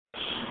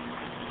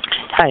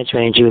Hi, it's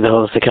Randy G, the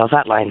host of Health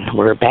Hotline.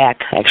 We're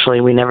back. Actually,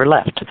 we never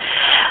left.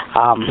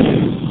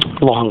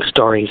 Long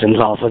stories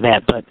involved with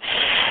that, but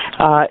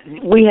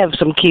we have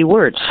some key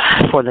words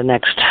for the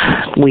next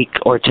week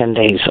or 10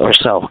 days or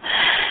so.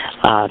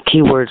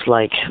 Key words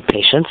like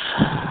patience,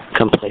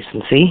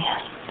 complacency,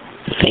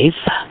 faith,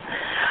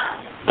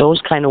 those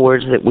kind of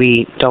words that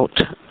we don't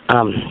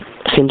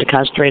seem to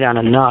concentrate on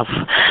enough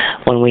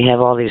when we have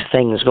all these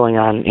things going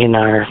on in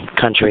our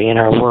country, in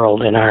our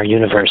world, in our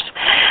universe.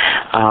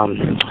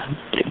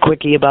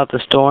 Quickie about the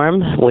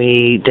storm,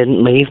 we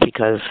didn't leave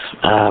because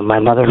my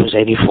mother, who's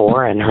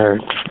 84, and her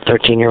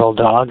 13-year-old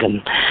dog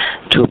and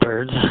two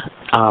birds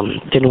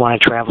didn't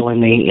want to travel in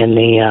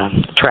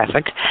the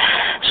traffic,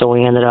 so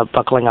we ended up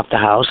buckling up the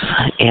house,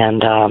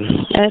 and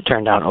it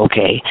turned out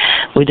okay.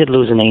 We did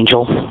lose an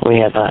angel. We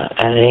have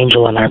an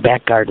angel in our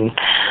back garden,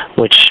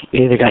 which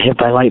either got hit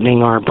by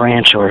lightning or a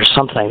branch or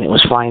something that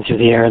was flying through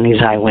the air in these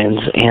high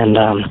winds, and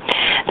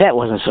that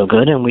wasn't so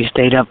good, and we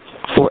stayed up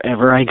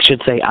forever. I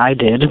should say I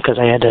did, because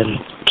I had to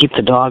keep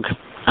the dog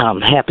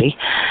happy,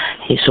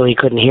 so he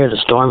couldn't hear the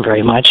storm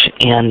very much,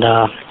 and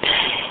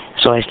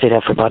so I stayed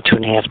up for about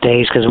 2.5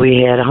 days, because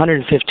we had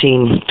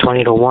 115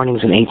 tornado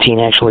warnings and 18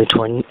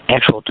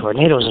 actual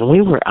tornadoes, and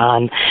we were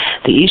on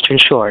the eastern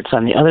shore. It's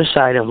on the other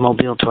side of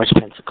Mobile towards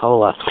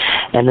Pensacola,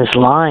 and this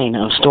line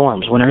of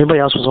storms, when everybody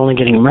else was only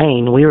getting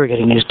rain, we were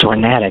getting these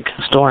tornadic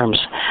storms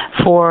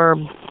for,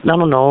 I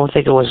don't know, I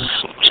think it was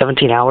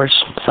 17 hours,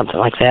 something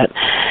like that.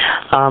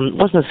 It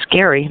wasn't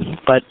scary,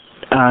 but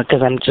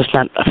because I'm just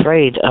not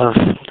afraid of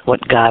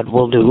what God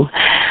will do.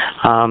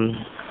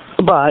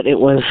 But it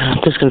was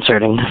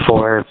disconcerting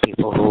for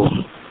people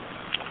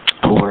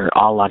who were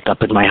all locked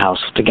up in my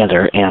house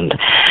together, and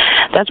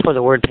that's where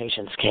the word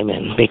patience came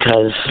in,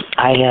 because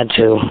I had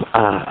to,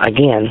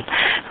 again,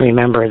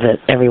 remember that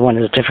everyone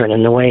is different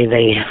in the way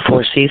they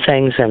foresee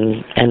things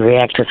and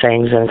react to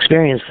things and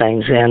experience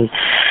things, and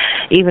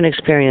even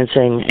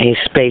experiencing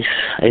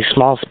a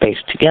small space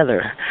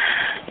together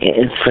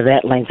for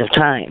that length of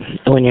time,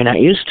 when you're not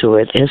used to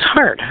it, is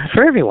hard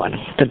for everyone,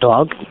 the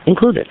dog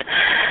included.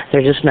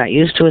 They're just not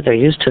used to it. They're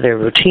used to their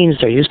routines.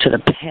 They're used to the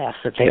path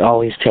that they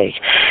always take.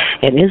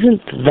 And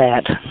isn't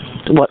that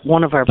what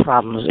one of our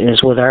problems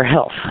is with our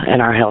health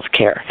and our health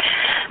care?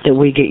 That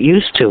we get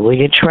used to, we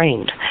get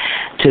trained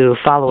to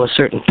follow a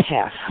certain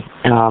path.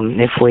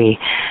 If we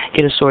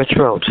get a sore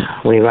throat,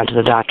 we run to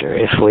the doctor.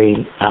 If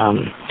we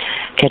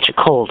catch a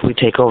cold, we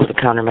take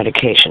over-the-counter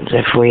medications.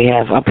 If we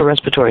have upper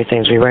respiratory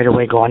things, we right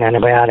away go on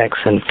antibiotics.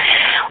 And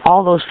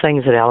all those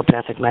things that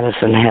allopathic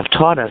medicine have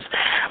taught us,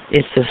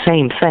 it's the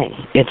same thing.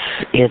 It's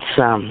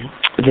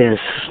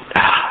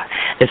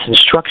this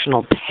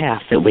instructional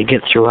path that we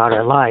get throughout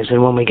our lives,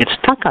 and when we get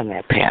stuck on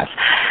that path,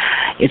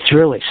 it's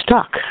really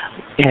stuck.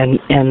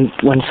 And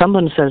when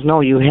someone says,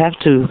 no, you have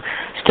to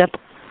step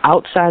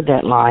outside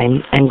that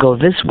line and go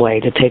this way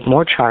to take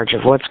more charge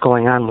of what's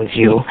going on with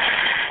you,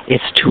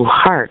 it's too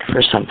hard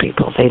for some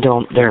people.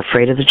 They're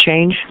afraid of the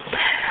change.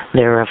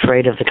 They're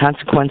afraid of the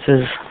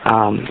consequences.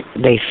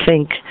 They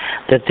think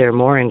that they're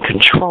more in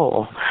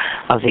control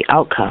of the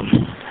outcome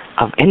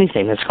of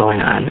anything that's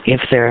going on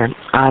if they're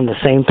on the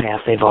same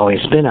path they've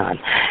always been on.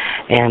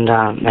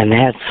 And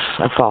that's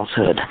a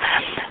falsehood.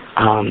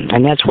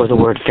 And that's where the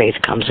word faith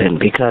comes in,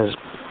 because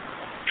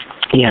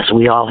yes,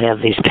 we all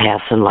have these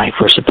paths in life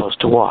we're supposed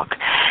to walk.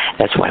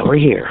 That's why we're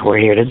here. We're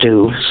here to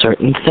do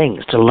certain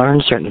things, to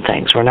learn certain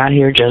things. We're not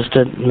here just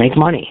to make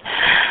money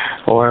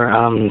or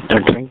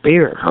drink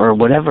beer or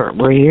whatever.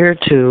 We're here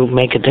to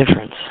make a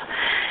difference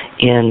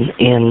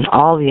in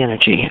all the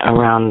energy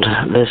around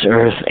this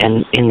earth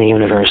and in the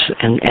universe,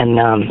 and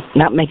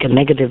not make a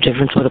negative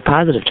difference but a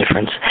positive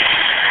difference.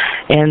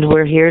 And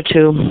we're here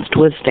to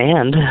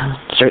withstand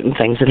certain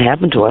things that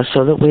happen to us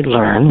so that we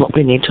learn what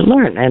we need to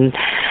learn. And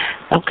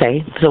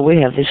okay, so we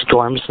have these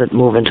storms that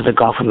move into the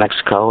Gulf of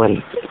Mexico,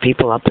 and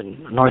people up in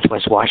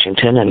northwest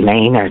Washington and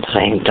Maine are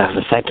saying, it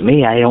doesn't affect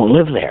me, I don't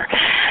live there.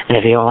 And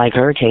if you don't like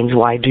hurricanes,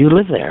 why do you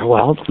live there?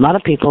 Well, a lot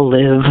of people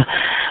live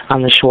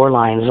on the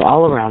shorelines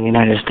all around the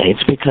United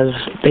States because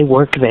they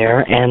work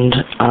there, and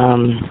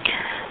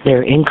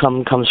their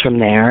income comes from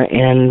there,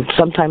 and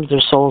sometimes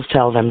their souls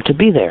tell them to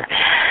be there.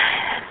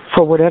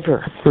 For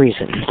whatever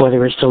reason,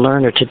 whether it's to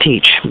learn or to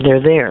teach,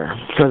 they're there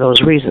for those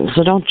reasons.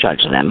 So don't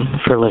judge them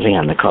for living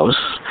on the coast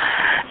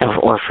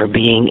or for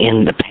being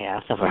in the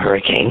path of a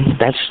hurricane.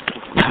 That's,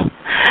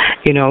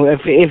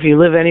 if you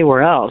live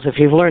anywhere else, if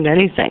you've learned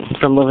anything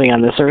from living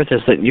on this earth,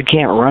 is that you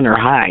can't run or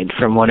hide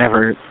from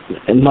whatever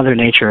Mother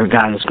Nature or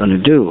God is going to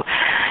do.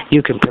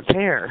 You can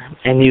prepare,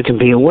 and you can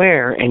be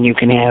aware, and you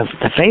can have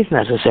the faith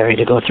necessary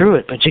to go through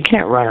it, but you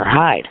can't run or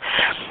hide.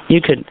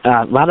 You could,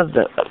 a lot of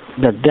the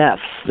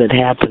deaths that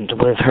happened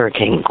with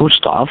Hurricane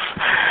Gustav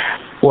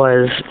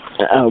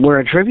were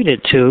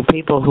attributed to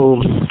people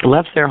who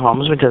left their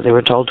homes because they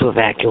were told to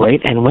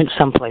evacuate and went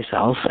someplace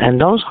else, and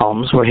those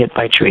homes were hit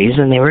by trees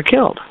and they were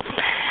killed.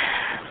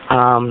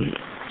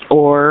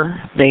 or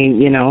they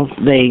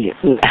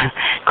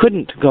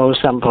couldn't go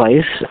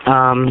someplace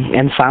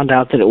and found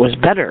out that it was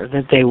better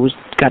that they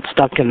got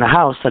stuck in the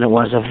house than it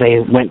was if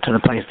they went to the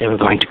place they were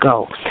going to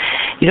go.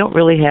 You don't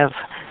really have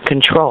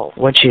control.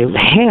 What you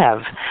have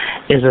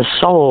is a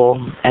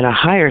soul and a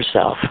higher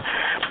self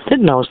that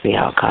knows the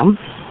outcome.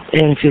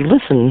 And if you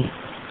listen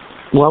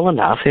well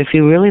enough, if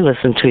you really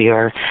listen to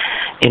your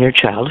inner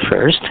child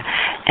first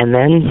and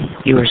then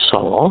your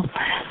soul,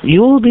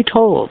 you will be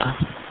told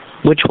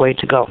which way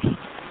to go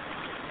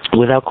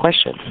without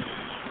question,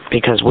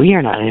 because we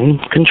are not in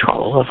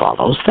control of all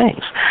those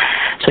things.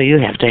 So you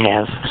have to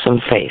have some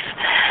faith.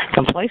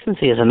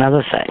 Complacency is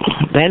another thing.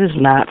 That is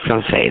not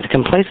from faith.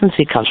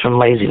 Complacency comes from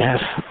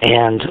laziness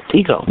and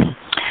ego,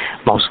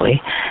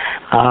 mostly.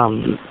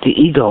 The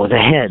ego, the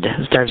head,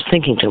 starts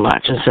thinking too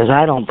much and says,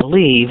 I don't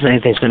believe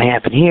anything's going to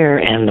happen here,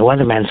 and the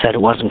weatherman said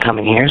it wasn't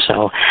coming here,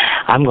 so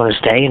I'm going to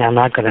stay and I'm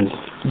not going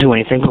to do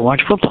anything but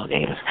watch football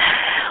games.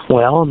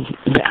 Well,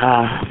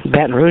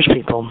 Baton Rouge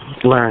people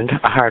learned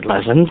a hard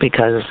lesson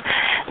because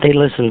they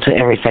listened to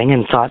everything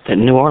and thought that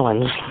New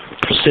Orleans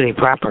city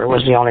proper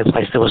was the only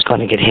place that was going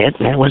to get hit,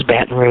 and it was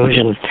Baton Rouge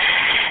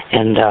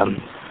and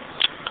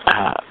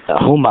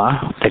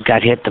Houma that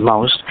got hit the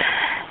most.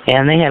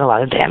 And they had a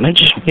lot of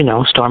damage,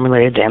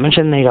 storm-related damage,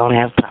 and they don't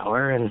have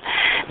power, and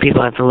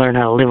people have to learn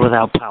how to live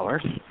without power,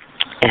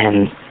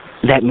 and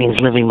that means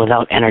living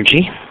without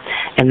energy.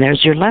 And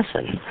there's your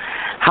lesson.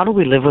 How do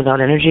we live without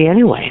energy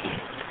anyway?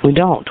 We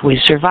don't. We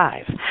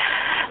survive.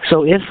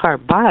 So if our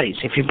bodies,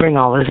 if you bring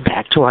all this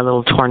back to our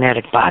little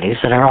tornadic bodies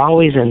that are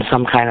always in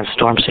some kind of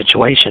storm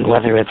situation,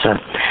 whether it's a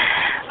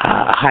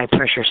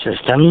high-pressure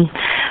system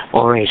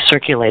or a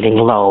circulating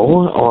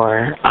low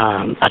or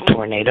a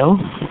tornado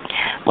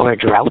or a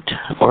drought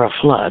or a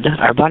flood,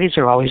 our bodies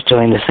are always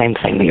doing the same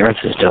thing the Earth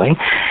is doing.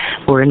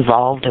 We're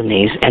involved in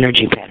these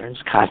energy patterns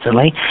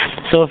constantly.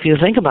 So if you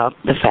think about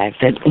the fact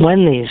that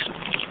when these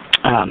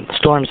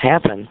storms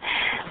happen,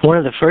 one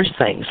of the first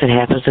things that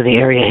happens to the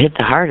area hit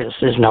the hardest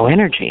is no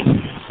energy,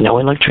 no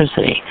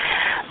electricity,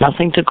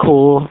 nothing to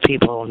cool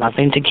people,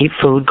 nothing to keep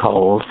food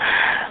cold,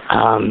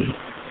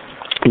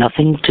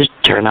 nothing to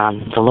turn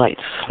on the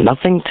lights,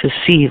 nothing to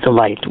see the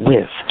light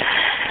with,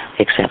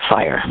 except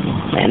fire.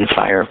 And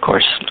fire, of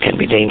course, can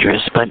be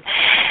dangerous. But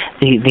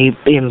the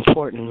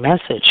important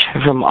message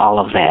from all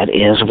of that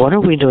is, what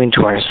are we doing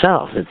to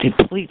ourselves that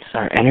depletes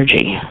our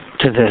energy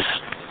to this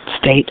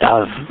state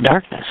of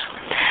darkness?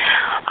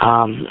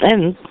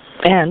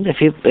 And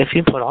if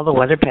you put all the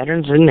weather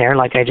patterns in there,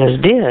 like I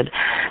just did,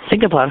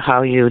 think about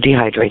how you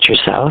dehydrate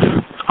yourself,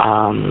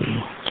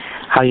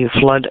 how you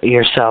flood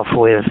yourself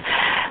with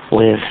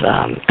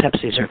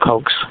Pepsis or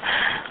Cokes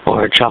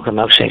or chocolate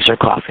milkshakes or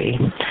coffee,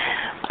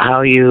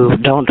 how you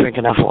don't drink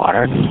enough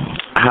water,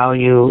 how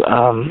you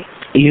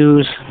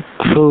use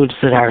foods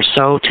that are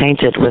so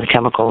tainted with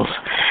chemicals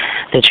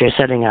that you're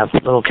setting up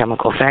little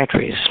chemical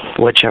factories,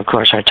 which of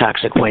course are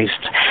toxic waste.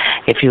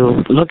 If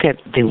you look at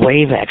the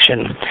wave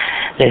action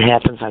that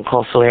happens on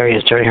coastal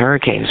areas during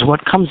hurricanes,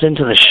 what comes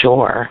into the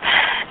shore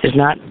is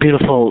not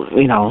beautiful,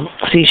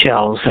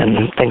 seashells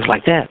and things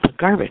like that, but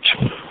garbage.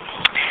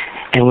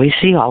 And we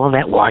see all of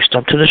that washed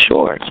up to the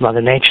shore. It's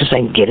Mother Nature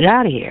saying, get it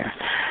out of here.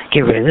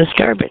 Get rid of this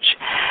garbage.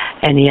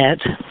 And yet,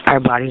 our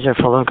bodies are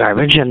full of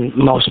garbage, and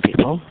most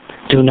people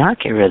do not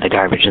get rid of the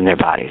garbage in their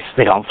bodies.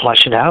 They don't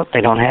flush it out. They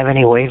don't have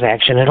any wave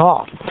action at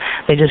all.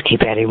 They just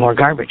keep adding more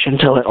garbage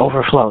until it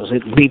overflows.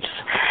 It beats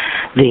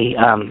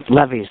the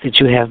levees that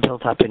you have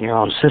built up in your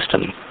own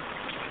system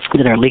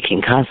that are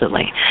leaking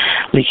constantly,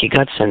 leaky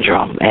gut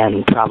syndrome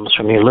and problems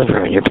from your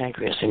liver and your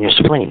pancreas and your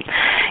spleen.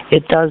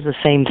 It does the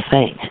same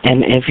thing.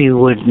 And if you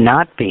would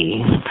not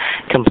be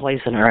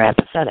complacent or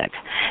apathetic,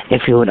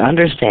 if you would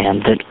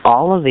understand that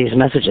all of these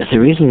messages, the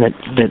reason that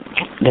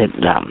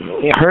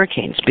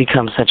hurricanes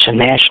become such a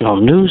national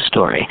news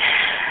story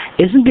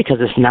isn't because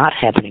it's not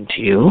happening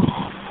to you.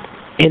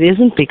 It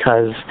isn't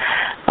because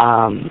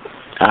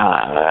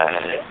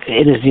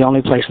it is the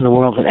only place in the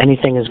world that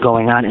anything is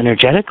going on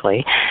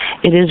energetically.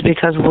 It is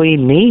because we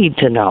need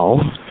to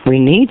know, we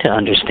need to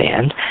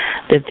understand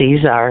that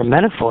these are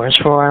metaphors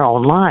for our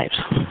own lives,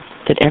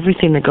 that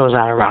everything that goes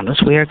on around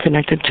us we are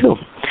connected to.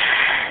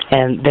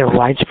 And they're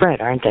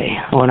widespread, aren't they?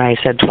 When I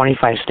said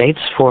 25 states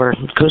for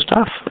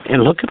Gustav,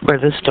 and look at where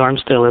this storm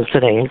still is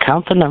today, and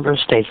count the number of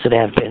states that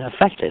have been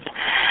affected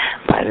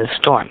by this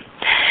storm.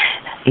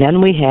 And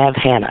then we have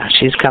Hannah.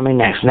 She's coming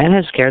next. And that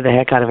has scared the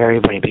heck out of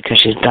everybody because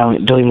she's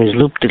doing these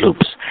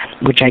loop-de-loops,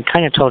 which I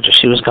kind of told you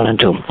she was going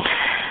to do.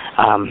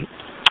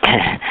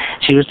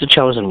 She was the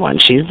chosen one.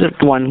 She's the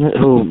one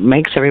who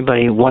makes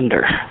everybody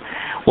wonder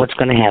what's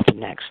going to happen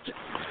next.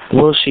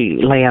 Will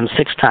she land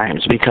 6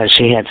 times because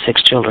she had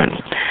 6 children?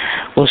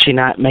 Will she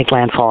not make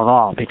landfall at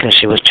all because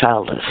she was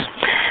childless?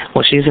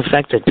 Well, she's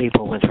affected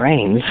people with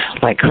rains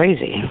like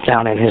crazy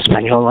down in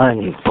Hispaniola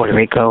and Puerto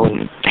Rico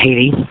and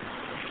Haiti.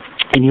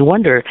 And you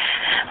wonder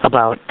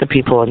about the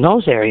people in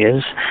those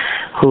areas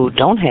who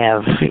don't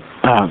have,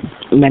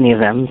 many of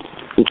them,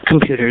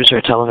 computers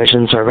or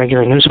televisions or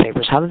regular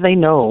newspapers. How do they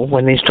know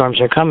when these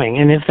storms are coming?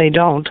 And if they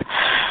don't,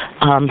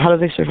 How do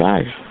they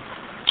survive?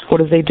 What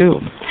do?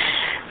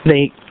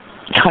 They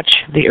touch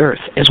the earth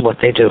is what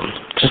they do,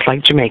 just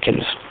like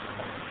Jamaicans.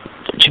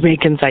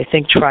 Jamaicans, I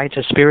think, tried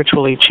to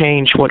spiritually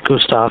change what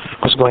Gustav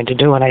was going to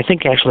do, and I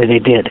think actually they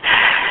did.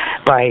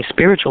 By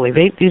spiritually,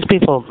 these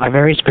people are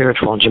very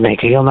spiritual in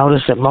Jamaica. You'll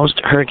notice that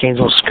most hurricanes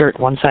will skirt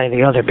one side or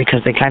the other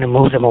because they kind of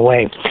move them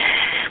away.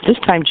 This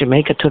time,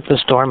 Jamaica took the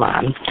storm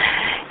on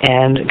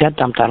and got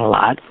dumped on a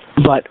lot,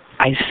 but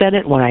I said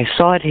it when I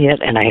saw it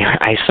hit, and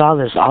I saw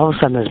this, all of a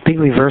sudden, this big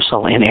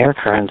reversal in air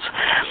currents.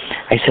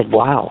 I said,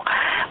 wow,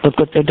 look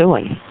what they're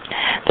doing.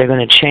 They're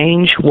going to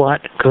change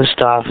what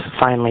Gustav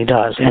finally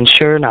does. And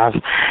sure enough,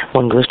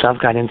 when Gustav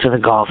got into the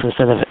Gulf,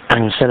 instead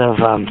of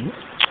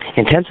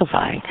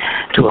intensifying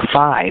to a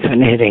 5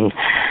 and hitting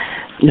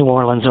New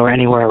Orleans or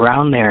anywhere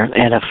around there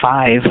at a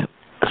 5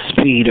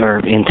 speed or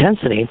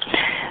intensity,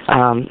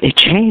 it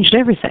changed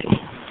everything.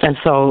 And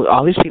so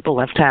all these people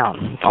left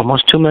town.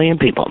 Almost 2 million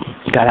people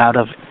got out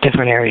of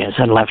different areas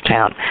and left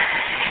town.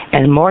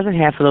 And more than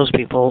half of those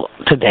people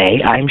today,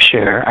 I'm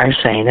sure, are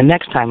saying, the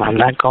next time I'm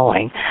not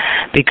going,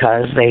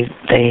 because they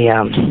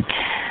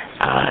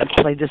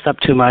played this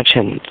up too much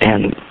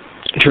and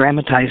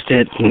dramatized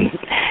it and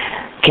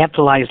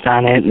capitalized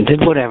on it and did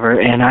whatever,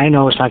 and I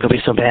know it's not going to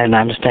be so bad, and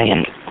I'm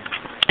staying.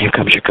 Here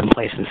comes your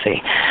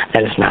complacency.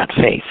 That is not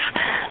faith.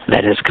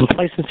 That is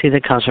complacency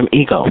that comes from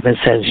ego, that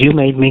says, you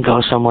made me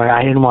go somewhere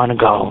I didn't want to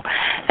go,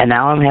 and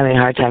now I'm having a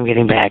hard time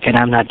getting back, and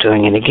I'm not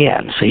doing it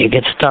again. So you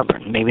get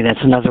stubborn. Maybe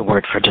that's another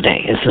word for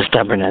today, is the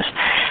stubbornness.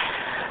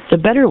 The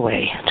better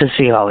way to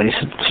see all these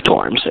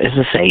storms is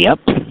to say, yep,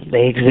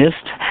 they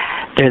exist.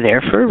 They're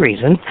there for a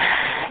reason,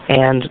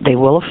 and they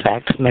will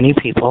affect many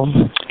people,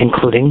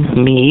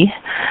 including me.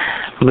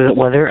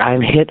 Whether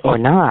I'm hit or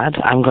not,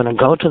 I'm going to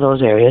go to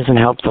those areas and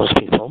help those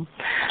people.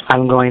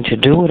 I'm going to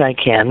do what I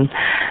can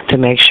to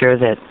make sure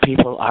that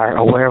people are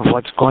aware of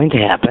what's going to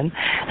happen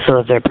so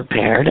that they're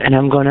prepared, and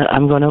I'm going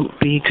to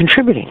be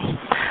contributing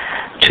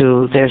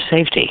to their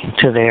safety,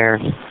 to their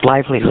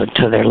livelihood,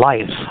 to their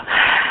lives.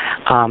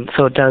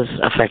 So it does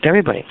affect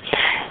everybody.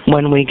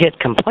 When we get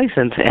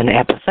complacent and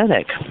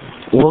apathetic,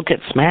 we'll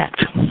get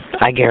smacked,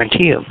 I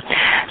guarantee you.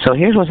 So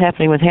here's what's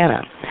happening with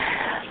Hanna.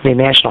 The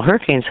National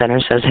Hurricane Center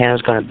says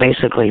Hanna's going to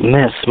basically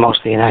miss most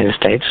of the United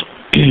States,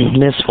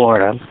 miss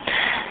Florida,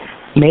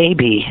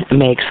 maybe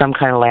make some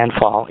kind of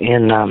landfall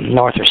in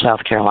North or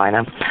South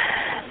Carolina,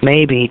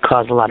 maybe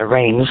cause a lot of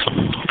rains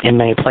in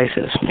many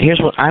places. Here's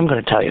what I'm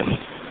going to tell you.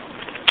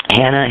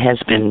 Hanna has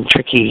been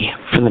tricky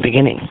from the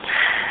beginning.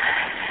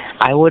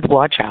 I would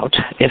watch out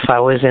if I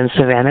was in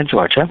Savannah,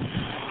 Georgia,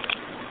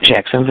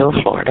 Jacksonville,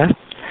 Florida,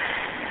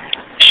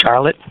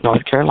 Charlotte,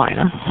 North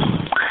Carolina,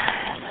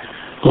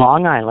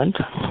 Long Island,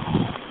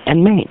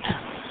 and Maine.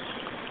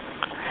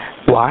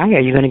 Why?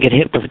 Are you going to get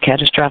hit with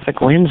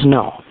catastrophic winds?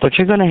 No. But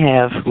you're going to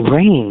have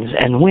rains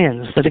and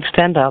winds that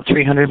extend out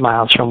 300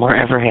 miles from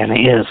wherever Hanna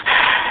is.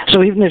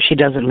 So even if she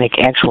doesn't make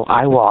actual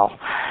eyewall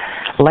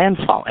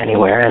landfall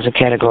anywhere as a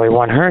Category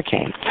 1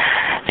 hurricane,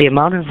 the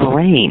amount of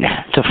rain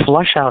to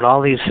flush out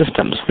all these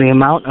systems, the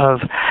amount of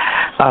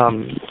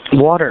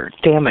water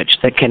damage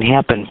that can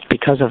happen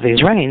because of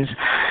these rains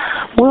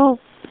will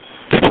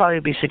probably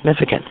be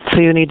significant. So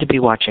you need to be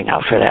watching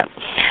out for that.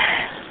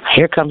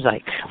 Here comes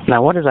Ike.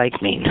 Now, what does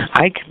Ike mean?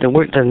 Ike,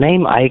 the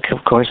name Ike,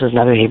 of course, is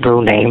another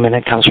Hebrew name, and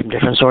it comes from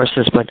different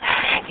sources, but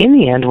in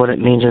the end, what it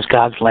means is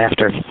God's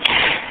laughter.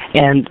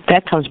 And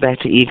that comes back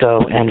to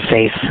ego and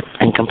faith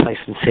and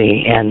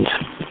complacency and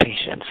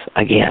patience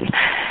again.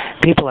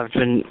 People have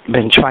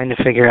been trying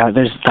to figure out,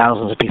 there's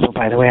thousands of people,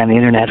 by the way, on the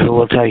internet who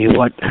will tell you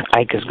what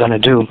Ike is going to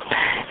do,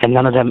 and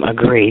none of them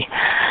agree.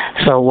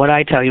 So what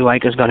I tell you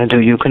Ike is going to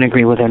do, you can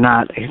agree with or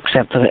not,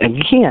 except that,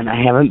 again,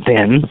 I haven't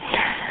been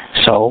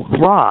so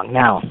wrong.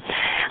 Now,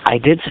 I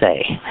did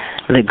say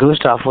that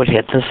Gustav would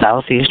hit the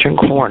southeastern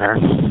corner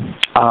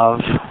of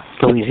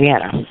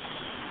Louisiana,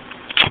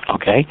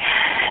 okay,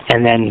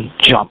 and then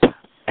jump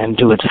and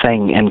do its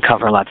thing and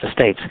cover lots of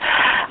states.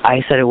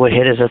 I said it would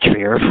hit as a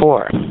 3 or a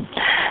 4.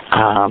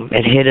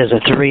 It hit as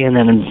a 3 and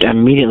then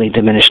immediately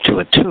diminished to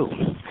a 2.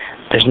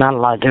 There's not a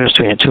lot of difference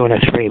between a 2 and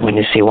a 3 when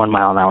you see 1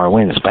 mile an hour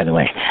winds, by the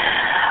way.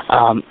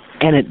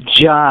 And it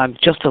jogged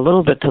just a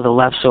little bit to the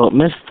left, so it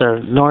missed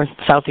the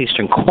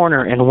southeastern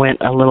corner and went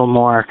a little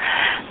more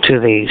to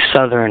the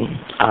southern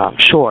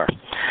shore.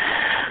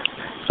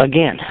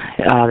 Again,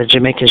 the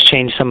Jamaicans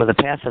changed some of the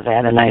path of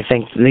that, and I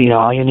think,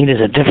 all you need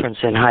is a difference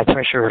in high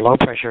pressure or low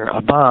pressure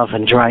above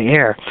and dry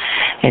air,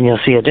 and you'll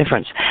see a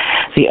difference.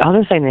 The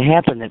other thing that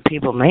happened that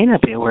people may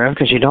not be aware of,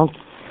 because you don't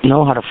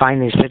know how to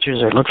find these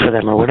pictures or look for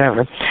them or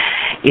whatever,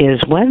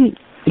 is when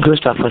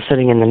Gustav was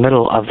sitting in the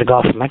middle of the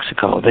Gulf of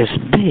Mexico, this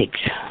big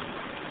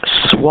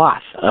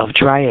swath of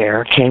dry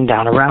air came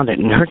down around it,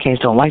 and hurricanes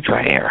don't like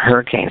dry air.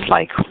 Hurricanes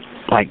like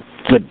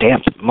good,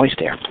 damp,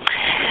 moist air.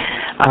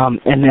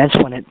 And that's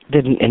when it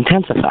didn't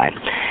intensify.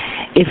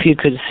 if you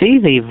could see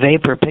the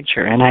vapor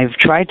picture, and I've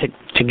tried to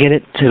get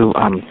it to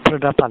put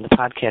it up on the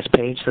podcast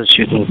page so that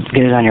you can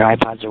get it on your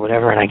iPods or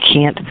whatever, and I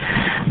can't.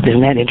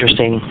 Isn't that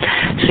interesting?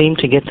 Seem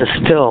to get the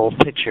still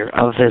picture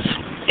of this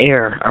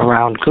air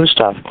around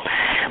Gustav.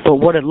 But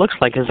what it looks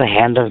like is the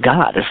hand of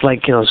God. It's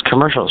like those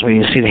commercials where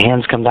you see the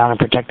hands come down and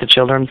protect the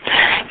children.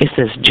 It's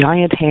this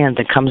giant hand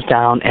that comes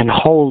down and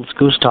holds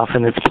Gustav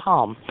in its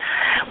palm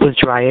with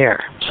dry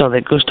air so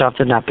that Gustav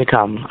did not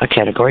become a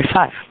Category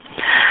 5.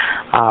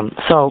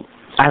 So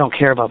I don't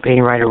care about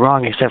being right or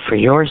wrong except for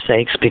your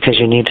sakes because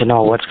you need to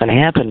know what's going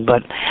to happen.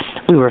 But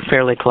we were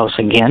fairly close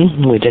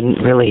again. We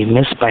didn't really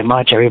miss by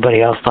much.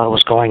 Everybody else thought it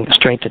was going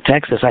straight to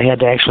Texas. I had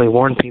to actually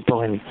warn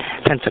people in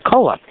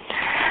Pensacola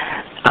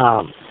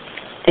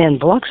and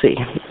Biloxi.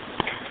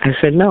 I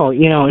said, no,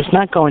 it's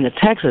not going to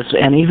Texas,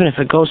 and even if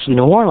it goes to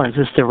New Orleans,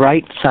 it's the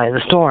right side of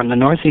the storm, the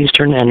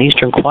northeastern and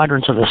eastern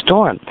quadrants of the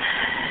storm,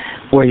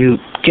 where you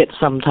get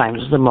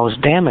sometimes the most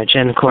damage.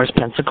 And, of course,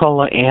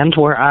 Pensacola and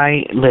where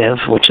I live,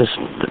 which is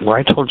where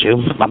I told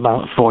you,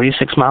 about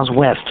 46 miles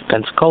west,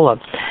 Pensacola,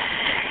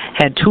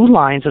 had two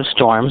lines of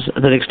storms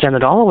that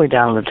extended all the way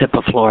down to the tip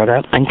of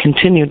Florida and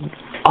continued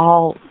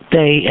all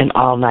day and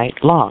all night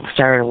long,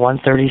 started at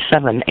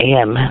 1:37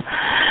 a.m.,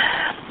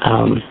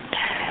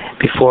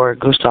 before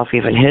Gustav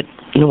even hit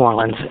New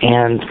Orleans.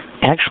 And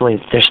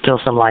actually, there's still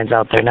some lines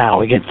out there now.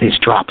 We get these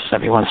drops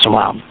every once in a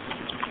while.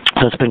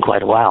 So it's been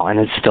quite a while, and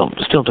it's still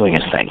doing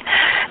its thing.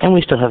 And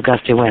we still have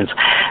gusty winds.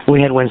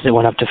 We had winds that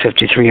went up to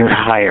 53 or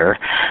higher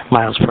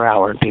miles per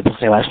hour, and people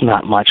say, well, that's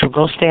not much. Well,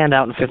 go stand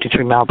out in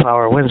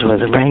 53-mile-per-hour winds with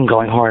the rain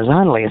going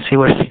horizontally and see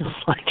what it feels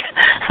like.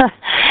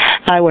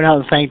 I went out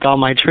and thanked all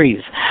my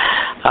trees,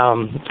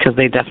 because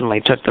they definitely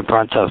took the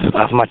brunt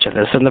of much of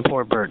this. And the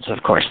poor birds,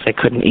 of course, they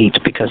couldn't eat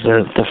because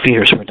the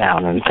feeders were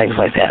down and things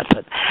like that.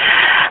 But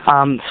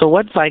so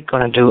what's Ike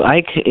going to do?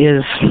 Ike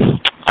is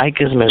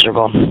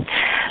miserable.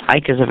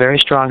 Ike is a very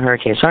strong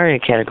hurricane. It's already a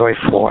Category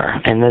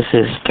 4, and this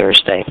is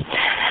Thursday.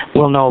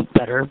 We'll know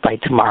better by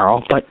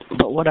tomorrow. But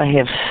what I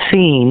have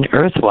seen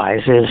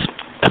Earth-wise is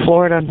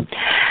Florida,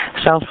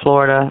 South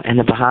Florida, and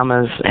the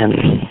Bahamas,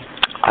 and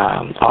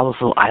all those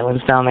little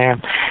islands down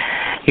there.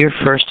 You're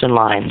first in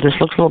line. This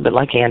looks a little bit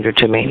like Andrew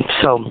to me.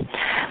 So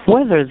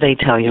whether they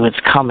tell you it's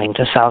coming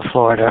to South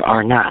Florida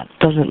or not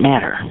doesn't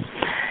matter.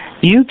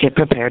 You get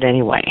prepared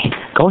anyway.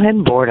 Go ahead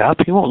and board up.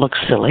 You won't look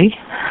silly.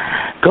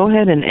 Go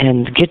ahead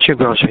and get your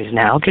groceries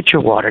now. Get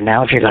your water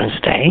now if you're going to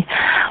stay.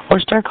 Or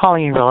start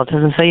calling your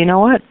relatives and say, you know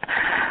what?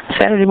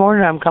 Saturday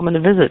morning I'm coming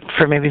to visit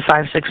for maybe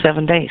 5, 6,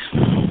 7 days.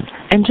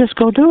 And just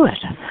go do it.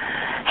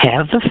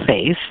 Have the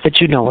faith that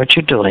you know what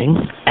you're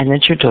doing and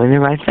that you're doing the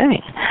right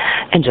thing.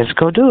 And just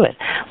go do it.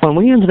 When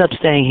we ended up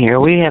staying here,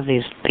 we have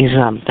these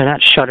they're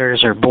not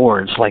shutters or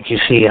boards like you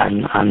see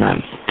on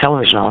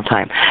television all the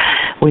time.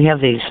 We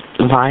have these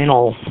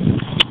vinyl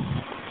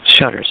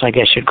shutters, I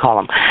guess you'd call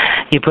them.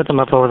 You put them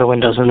up over the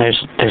windows, and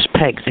there's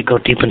pegs that go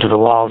deep into the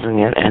walls,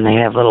 and they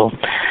have little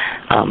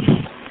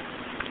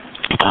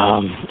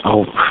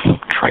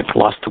I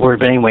lost the word,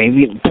 but anyway,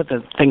 you put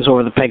the things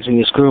over the pegs and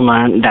you screw them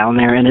on down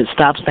there, and it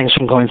stops things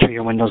from going through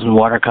your windows and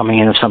water coming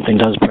in if something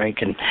does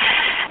break. And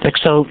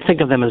so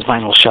think of them as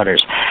vinyl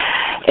shutters.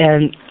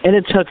 And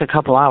it took a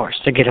couple hours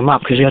to get them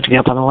up because you have to get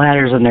up on the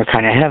ladders and they're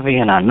kind of heavy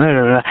and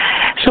on.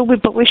 So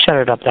we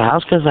shuttered up the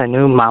house because I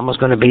knew Mom was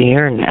going to be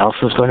here and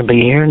Elsa was going to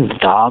be here and the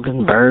dog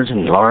and birds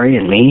and Lori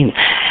and me and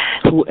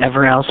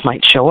whoever else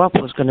might show up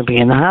was going to be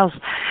in the house.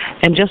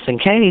 And just in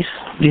case,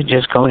 you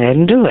just go ahead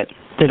and do it.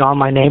 Did all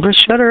my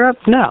neighbors shutter up?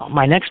 No.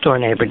 My next door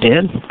neighbor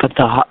did, but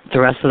the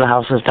rest of the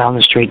houses down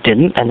the street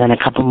didn't, and then a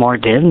couple more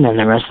did, and then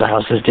the rest of the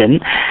houses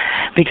didn't,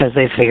 because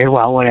they figured,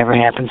 well, whatever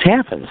happens,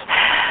 happens.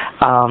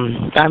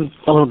 I'm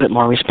a little bit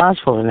more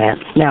responsible than that.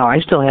 Now, I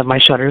still have my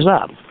shutters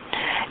up.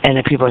 And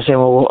if people say,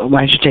 well,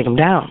 why don't you take them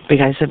down?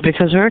 Because I said,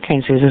 because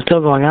hurricane season is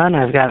still going on.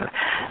 I've got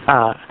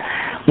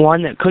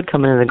one that could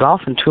come into the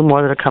Gulf and 2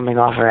 more that are coming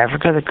off of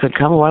Africa that could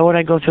come. Why would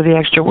I go through the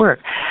extra work?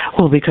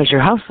 Well, because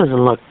your house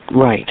doesn't look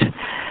right.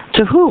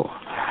 To who?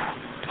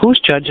 Who's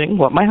judging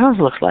what my house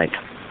looks like?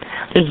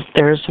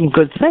 There are some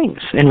good things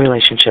in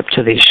relationship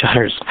to these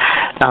shutters.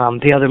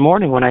 The other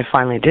morning when I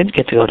finally did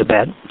get to go to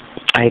bed,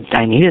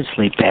 I needed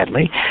sleep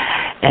badly,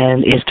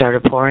 and it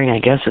started pouring, I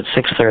guess, at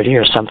 6:30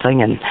 or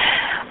something, and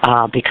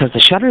because the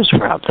shutters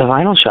were up, the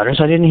vinyl shutters,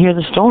 I didn't hear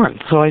the storm,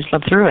 so I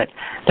slept through it.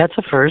 That's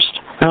a first.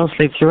 I don't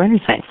sleep through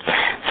anything.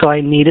 So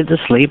I needed the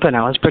sleep, and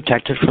I was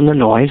protected from the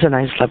noise, and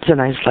I slept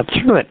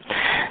through it.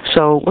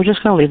 So we're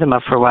just going to leave them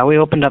up for a while. We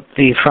opened up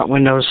the front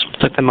windows,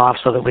 took them off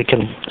so that we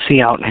can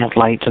see out and have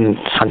light and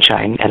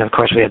sunshine, and of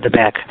course we have the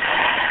back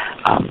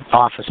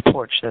office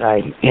porch that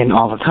I'm in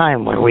all the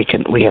time where we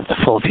have the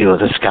full view of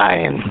the sky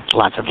and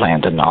lots of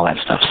land and all that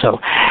stuff. So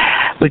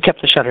we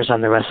kept the shutters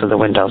on the rest of the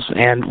windows,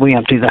 and we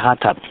emptied the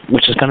hot tub,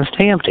 which is going to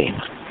stay empty.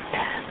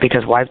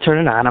 Because why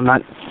turn it on? I'm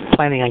not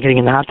planning on getting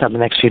in the hot tub the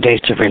next few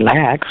days to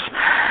relax.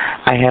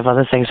 I have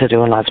other things to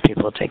do and lots of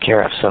people to take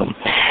care of. So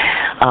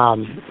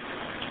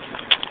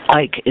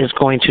Ike is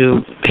going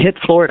to hit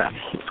Florida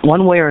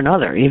one way or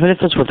another, even if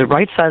it's with the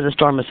right side of the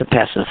storm as it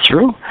passes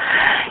through,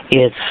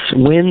 It's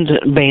wind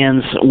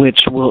bands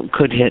which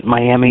could hit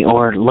Miami,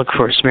 or look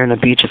for Smyrna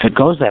Beach if it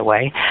goes that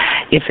way.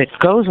 If it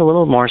goes a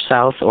little more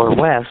south or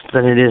west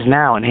than it is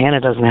now, and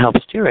Hannah doesn't help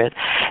steer it,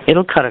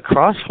 it'll cut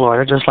across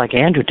Florida just like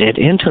Andrew did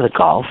into the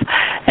Gulf,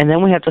 and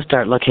then we have to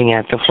start looking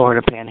at the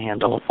Florida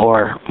Panhandle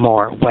or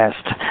more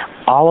west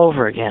all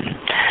over again.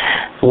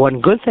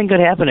 One good thing could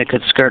happen, it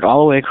could skirt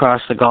all the way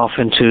across the Gulf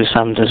into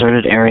some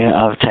deserted area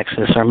of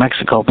Texas or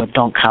Mexico, but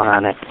don't count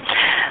on it.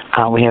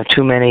 We have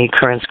too many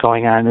currents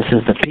going on. This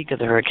is the peak of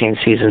the hurricane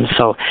season,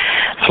 so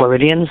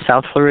Floridians,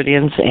 South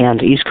Floridians,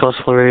 and East Coast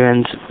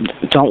Floridians,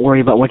 don't worry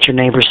about what your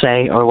neighbors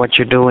say or what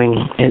you're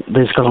doing. It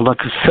is going to look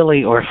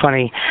silly or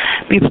funny.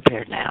 Be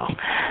prepared now,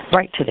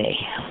 right today,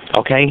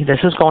 okay? This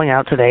is going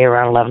out today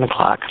around 11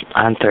 o'clock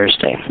on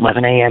Thursday,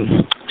 11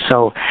 a.m.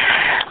 So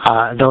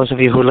those of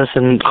you who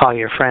listen, call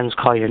your friends,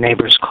 call your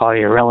neighbors, call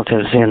your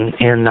relatives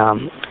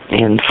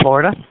in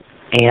Florida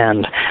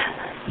and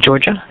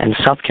Georgia and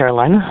South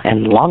Carolina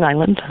and Long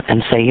Island,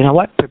 and say, you know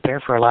what, prepare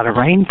for a lot of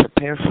rain,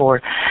 prepare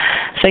for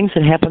things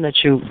that happen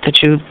that you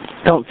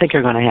don't think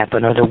are going to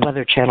happen, or the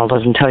Weather Channel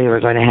doesn't tell you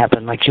are going to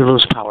happen, like you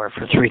lose power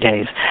for 3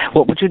 days.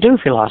 What would you do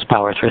if you lost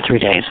power for 3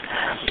 days?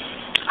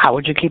 How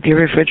would you keep your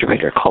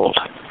refrigerator cold?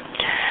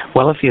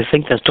 Well, if you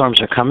think the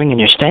storms are coming and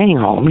you're staying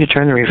home, you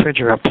turn the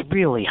refrigerator up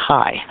really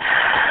high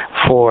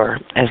for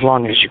as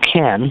long as you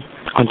can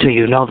until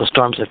you know the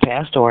storms have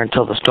passed, or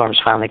until the storms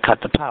finally cut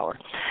the power.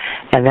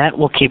 And that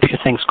will keep your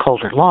things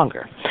colder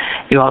longer.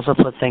 You also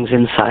put things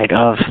inside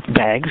of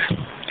bags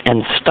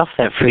and stuff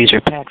that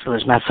freezer pack so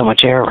there's not so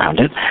much air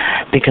around it,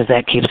 because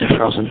that keeps it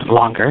frozen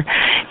longer.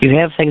 You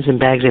have things in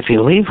bags if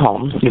you leave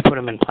home. You put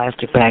them in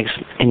plastic bags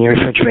in your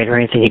refrigerator,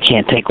 anything you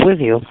can't take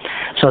with you,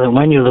 so that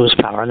when you lose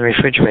power and the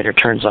refrigerator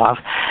turns off,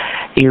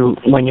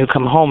 when you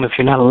come home, if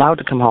you're not allowed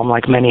to come home,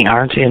 like many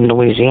aren't in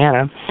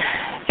Louisiana,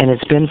 and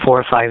it's been 4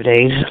 or 5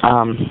 days,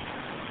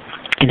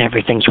 and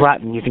everything's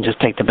rotten, you can just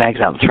take the bags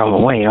out and throw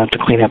them away. You don't have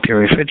to clean up your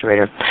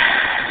refrigerator.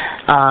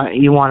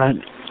 You want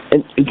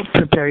to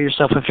prepare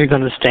yourself, if you're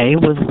going to stay,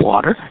 with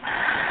water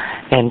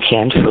and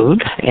canned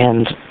food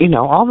and,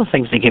 all the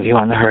things they give you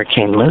on the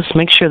hurricane list.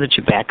 Make sure that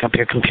you back up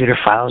your computer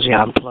files, you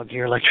unplug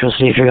your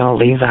electricity if you're going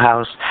to leave the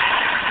house.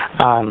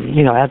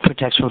 That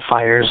protects from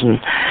fires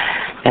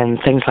and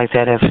things like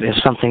that. If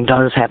something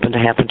does happen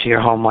to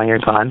your home while you're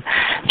gone,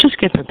 just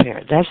get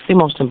prepared. That's the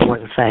most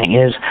important thing,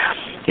 is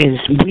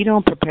we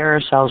don't prepare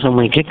ourselves, and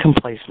we get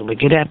complacent, we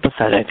get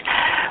apathetic.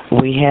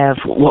 We have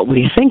what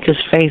we think is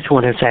faith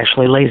when it's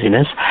actually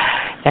laziness,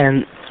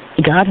 and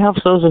God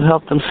helps those who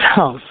help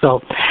themselves.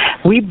 So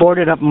we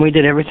boarded up and we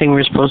did everything we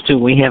were supposed to.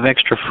 We have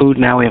extra food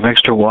now, we have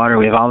extra water,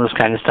 we have all this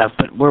kind of stuff,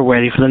 but we're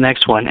ready for the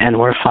next one, and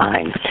we're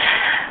fine.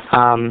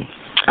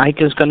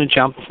 Ike is going to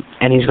jump,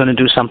 and he's going to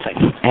do something,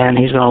 and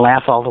he's going to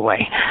laugh all the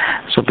way.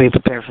 So be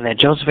prepared for that.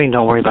 Josephine,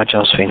 don't worry about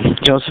Josephine.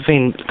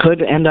 Josephine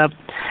could end up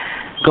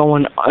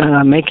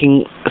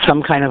making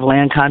some kind of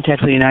land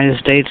contact with the United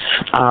States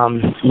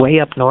way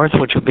up north,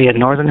 which would be a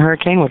northern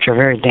hurricane, which are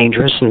very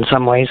dangerous in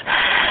some ways.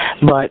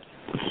 But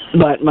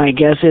my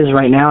guess is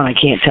right now, and I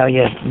can't tell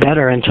you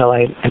better until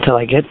I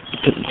get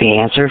the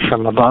answer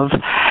from above,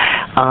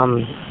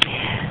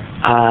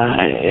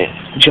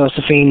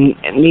 Josephine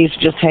needs to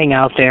just hang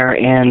out there,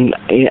 and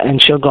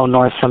she'll go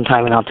north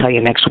sometime, and I'll tell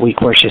you next week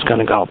where she's going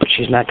to go. But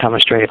she's not coming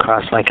straight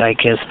across like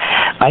Ike is.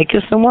 Ike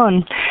is the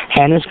one.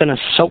 Hannah's going to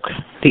soak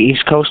the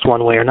East Coast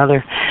one way or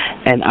another,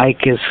 and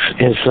Ike is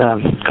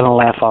going to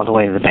laugh all the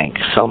way to the bank.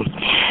 So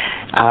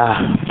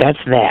that's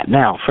that.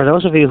 Now, for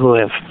those of you who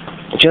have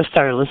just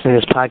started listening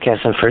to this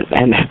podcast,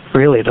 and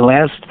really the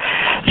last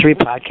 3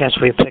 podcasts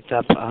we've picked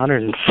up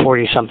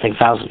 140-something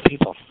thousand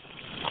people.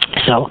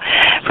 So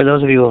for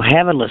those of you who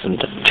haven't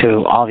listened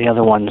to all the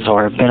other ones,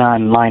 or been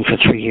online for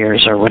 3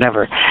 years or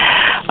whatever,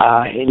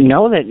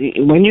 know that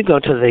when you go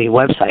to the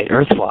website,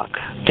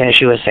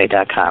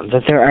 earthwalk-usa.com,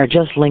 that there are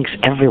just links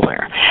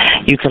everywhere.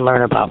 You can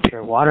learn about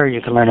pure water.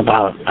 You can learn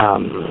about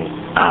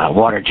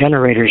water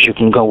generators. You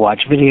can go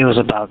watch videos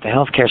about the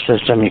healthcare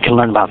system. You can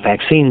learn about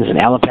vaccines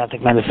and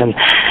allopathic medicine,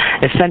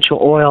 essential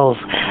oils,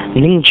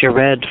 Ningxia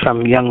Red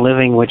from Young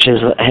Living, which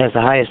has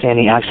the highest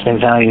antioxidant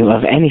value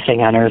of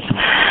anything on earth.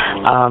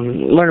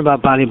 Learn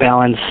about body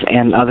balance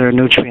and other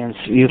nutrients.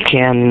 You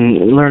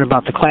can learn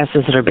about the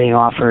classes that are being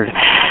offered.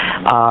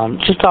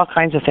 Just all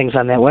kinds of things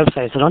on that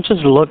website. So don't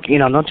just look,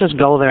 don't just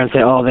go there and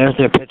say, oh, there's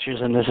their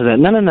pictures and this and that.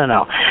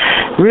 No.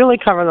 Really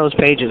cover those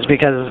pages,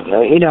 because,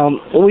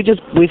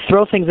 we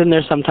throw things in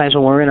there sometimes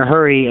when we're in a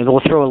hurry, and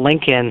we'll throw a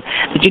link in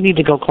that you need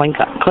to go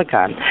click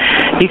on.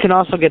 You can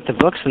also get the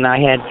books, and I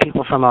had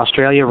people from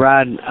Australia.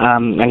 Rod,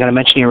 I'm going to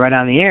mention you right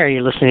on the air.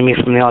 You're listening to me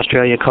from the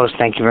Australia coast.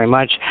 Thank you very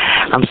much.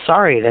 I'm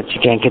sorry that you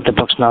can't get the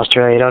books in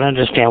Australia. I don't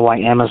understand why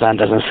Amazon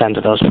doesn't send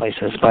to those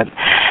places, but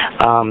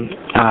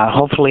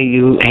hopefully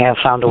you have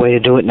found a way to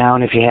do it now,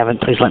 and if you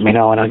haven't, please let me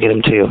know and I'll get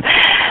them to you.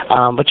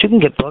 But you can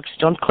get books.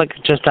 Don't click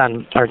just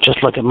on, or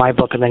just look at my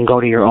book and then go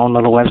to your own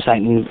little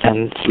website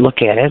and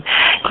look at it.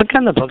 Click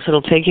on the books.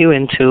 It'll take you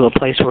into a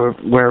place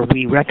where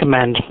we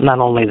recommend not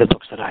only the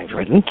books that I've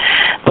written,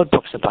 but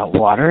books about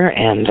water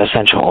and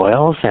essential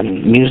oils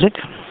and music.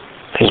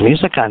 There's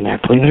music on there,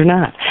 believe it or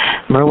not.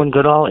 Merwin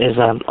Goodall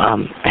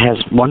has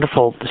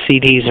wonderful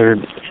CDs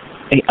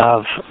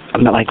of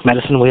like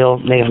Medicine Wheel,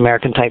 Native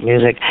American type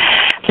music,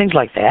 things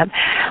like that.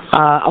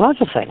 Lots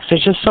of things.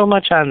 There's just so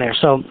much on there.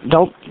 So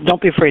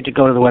don't be afraid to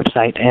go to the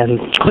website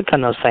and click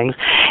on those things.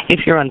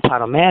 If you're on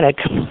Podomatic,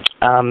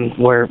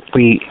 where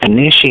we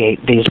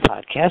initiate these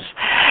podcasts,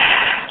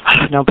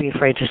 don't be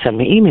afraid to send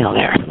me email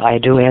there. I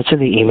do answer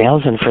the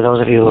emails, and for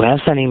those of you who have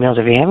sent emails,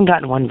 if you haven't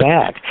gotten one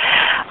back,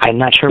 I'm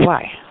not sure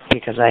why,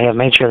 because I have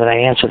made sure that I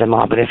answer them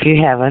all. But if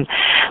you haven't,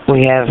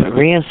 we have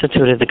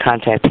reinstituted the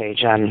contact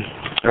page on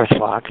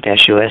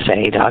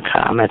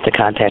earthwalk-usa.com at the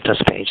Contact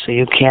Us page, so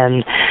you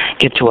can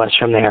get to us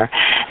from there.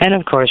 And,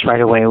 of course,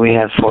 right away we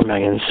have 4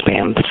 million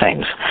spam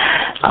things.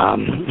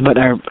 But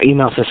our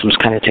email system's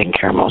kind of taking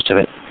care of most of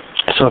it.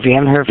 So if you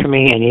haven't heard from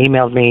me and you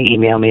emailed me,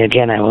 email me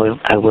again. I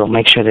will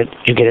make sure that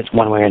you get it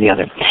one way or the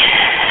other.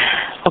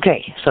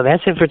 Okay, so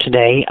that's it for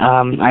today.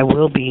 I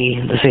will be,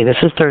 let's see, this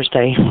is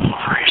Thursday.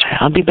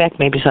 I'll be back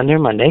maybe Sunday or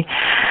Monday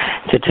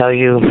to tell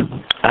you.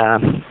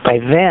 By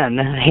then,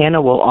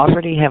 Hannah will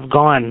already have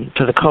gone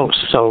to the coast,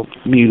 so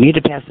you need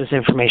to pass this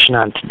information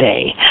on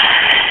today.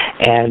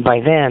 And by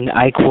then,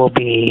 Ike will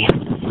be,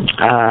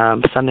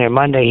 Sunday or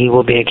Monday, he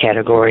will be a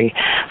Category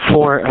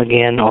 4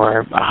 again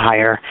or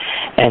higher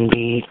and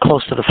be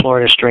close to the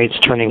Florida Straits,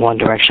 turning one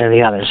direction or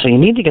the other. So you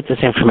need to get this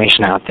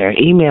information out there.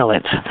 Email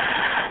it.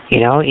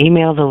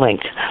 Email the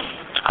link.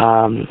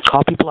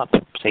 Call people up.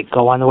 Say,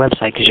 go on the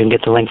website because you can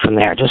get the link from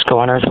there. Just go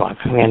on Earthwalk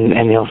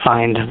and you'll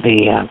find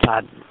the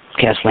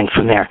podcast link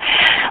from there.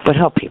 But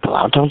help people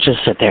out. Don't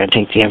just sit there and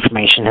take the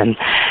information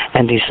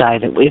and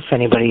decide that if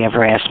anybody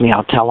ever asks me,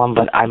 I'll tell them,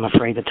 but I'm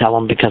afraid to tell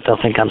them because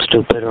they'll think I'm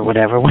stupid or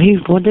whatever.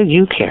 What do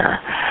you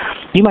care?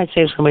 You might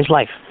save somebody's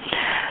life.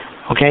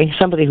 Okay,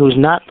 somebody who's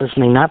not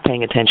listening, not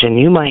paying attention,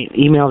 you might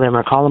email them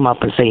or call them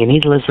up and say, you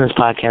need to listen to this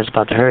podcast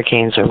about the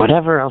hurricanes or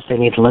whatever else they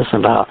need to listen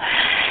about.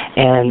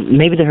 And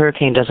maybe the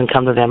hurricane doesn't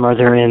come to them, or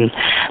they're in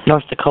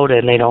North Dakota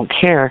and they don't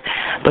care,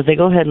 but they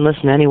go ahead and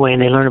listen anyway,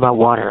 and they learn about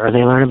water, or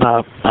they learn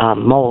about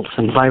molds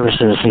and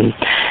viruses and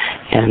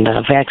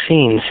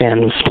vaccines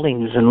and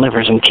spleens and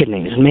livers and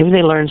kidneys. And maybe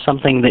they learn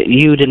something that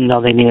you didn't know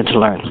they needed to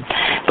learn.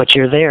 But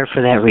you're there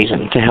for that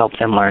reason, to help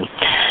them learn.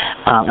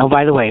 Oh,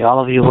 by the way, all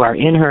of you who are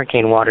in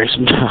hurricane waters,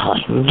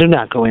 do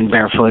not go in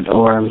barefoot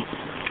or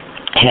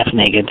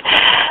half-naked.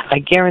 I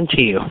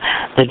guarantee you,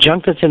 the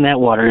junk that's in that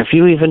water, if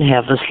you even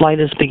have the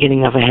slightest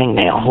beginning of a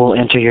hangnail, will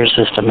enter your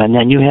system, and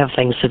then you have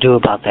things to do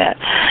about that.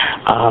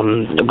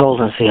 The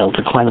golden seal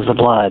to cleanse the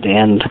blood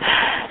and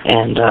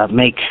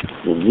make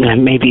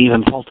maybe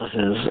even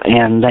poultices,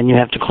 and then you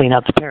have to clean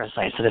out the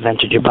parasites that have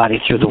entered your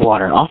body through the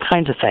water, all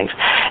kinds of things.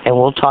 And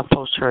we'll talk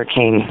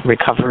post-hurricane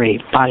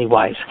recovery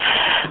body-wise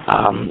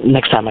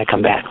next time I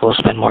come back. We'll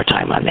spend more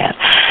time on that.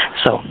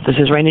 So this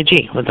is Raina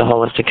G. with the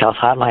Holistic Health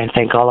Hotline.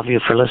 Thank all of you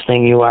for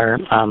listening. You are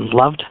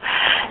loved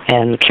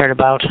and cared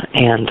about,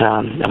 and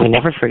we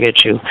never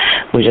forget you.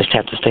 We just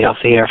have to stay off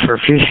the air for a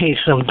few days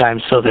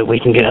sometimes so that we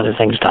can get other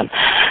things done.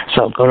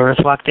 So go to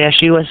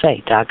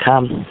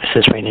earthwalk-usa.com. This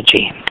is Raina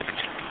G.